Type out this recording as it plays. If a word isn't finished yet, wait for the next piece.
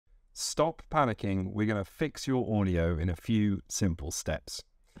Stop panicking. We're going to fix your audio in a few simple steps.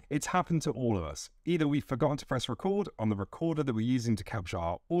 It's happened to all of us. Either we've forgotten to press record on the recorder that we're using to capture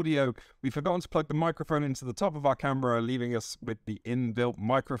our audio, we've forgotten to plug the microphone into the top of our camera, leaving us with the inbuilt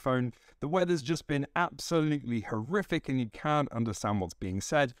microphone. The weather's just been absolutely horrific and you can't understand what's being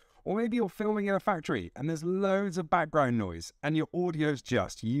said. Or maybe you're filming in a factory and there's loads of background noise and your audio's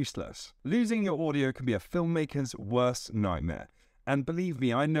just useless. Losing your audio can be a filmmaker's worst nightmare. And believe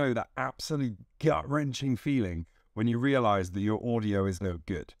me, I know that absolute gut-wrenching feeling when you realize that your audio is no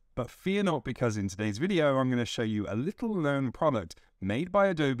good. But fear not, because in today's video, I'm going to show you a little known product made by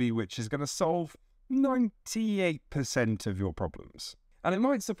Adobe, which is going to solve 98% of your problems. And it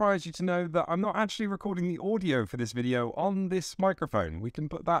might surprise you to know that I'm not actually recording the audio for this video on this microphone. We can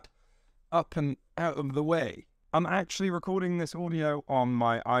put that up and out of the way. I'm actually recording this audio on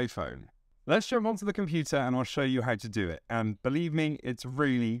my iPhone. Let's jump onto the computer and I'll show you how to do it. And believe me, it's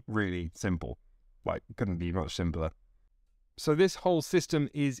really, really simple. Like, couldn't be much simpler. So this whole system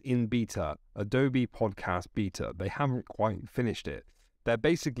is in beta, Adobe Podcast Beta. They haven't quite finished it. They're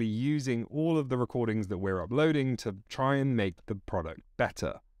basically using all of the recordings that we're uploading to try and make the product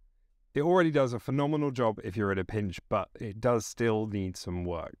better. It already does a phenomenal job if you're at a pinch, but it does still need some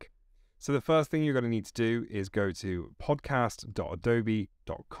work. So the first thing you're going to need to do is go to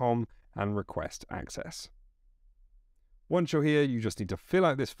podcast.adobe.com and request access. Once you're here, you just need to fill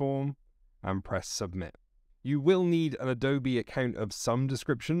out this form and press submit. You will need an Adobe account of some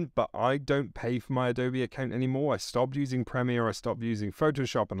description, but I don't pay for my Adobe account anymore. I stopped using Premiere, I stopped using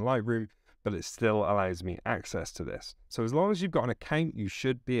Photoshop and Lightroom, but it still allows me access to this. So as long as you've got an account, you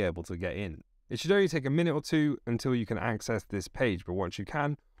should be able to get in. It should only take a minute or two until you can access this page, but once you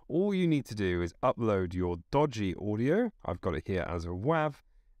can, all you need to do is upload your dodgy audio. I've got it here as a WAV,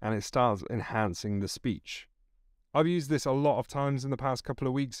 and it starts enhancing the speech. I've used this a lot of times in the past couple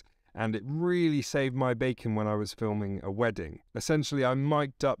of weeks, and it really saved my bacon when I was filming a wedding. Essentially, I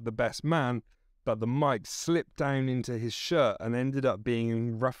mic'd up the best man, but the mic slipped down into his shirt and ended up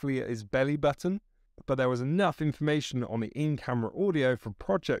being roughly at his belly button. But there was enough information on the in-camera audio for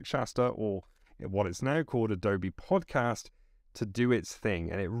Project Shasta, or what it's now called Adobe Podcast, to do its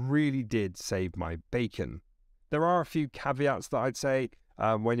thing, and it really did save my bacon. There are a few caveats that I'd say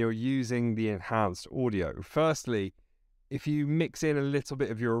when you're using the enhanced audio. Firstly, if you mix in a little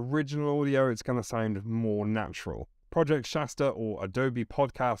bit of your original audio, it's going to sound more natural. Project Shasta or Adobe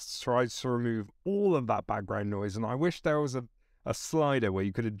Podcasts tries to remove all of that background noise, and I wish there was a slider where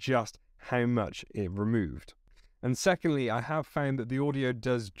you could adjust how much it removed. And secondly, I have found that the audio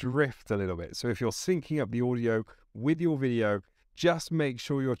does drift a little bit. So if you're syncing up the audio with your video, just make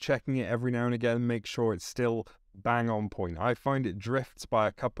sure you're checking it every now and again, make sure it's still bang on point. I find it drifts by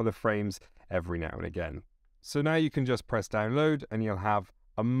a couple of frames every now and again. So now you can just press download and you'll have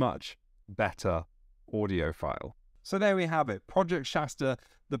a much better audio file. So there we have it, Project Shasta,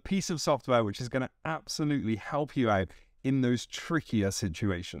 the piece of software which is going to absolutely help you out in those trickier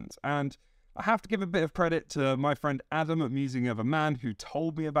situations. And I have to give a bit of credit to my friend Adam at Musing of a Man, who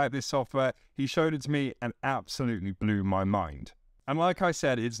told me about this software. He showed it to me and absolutely blew my mind. And like I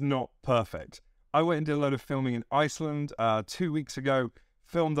said, it's not perfect. I went and did a load of filming in Iceland 2 weeks ago,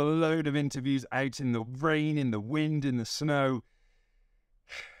 filmed a load of interviews out in the rain, in the wind, in the snow,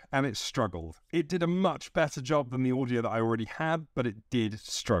 and it struggled. It did a much better job than the audio that I already had, but it did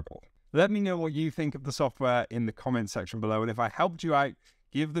struggle. Let me know what you think of the software in the comment section below, and if I helped you out,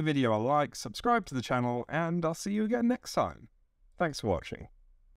 give the video a like, subscribe to the channel, and I'll see you again next time. Thanks for watching.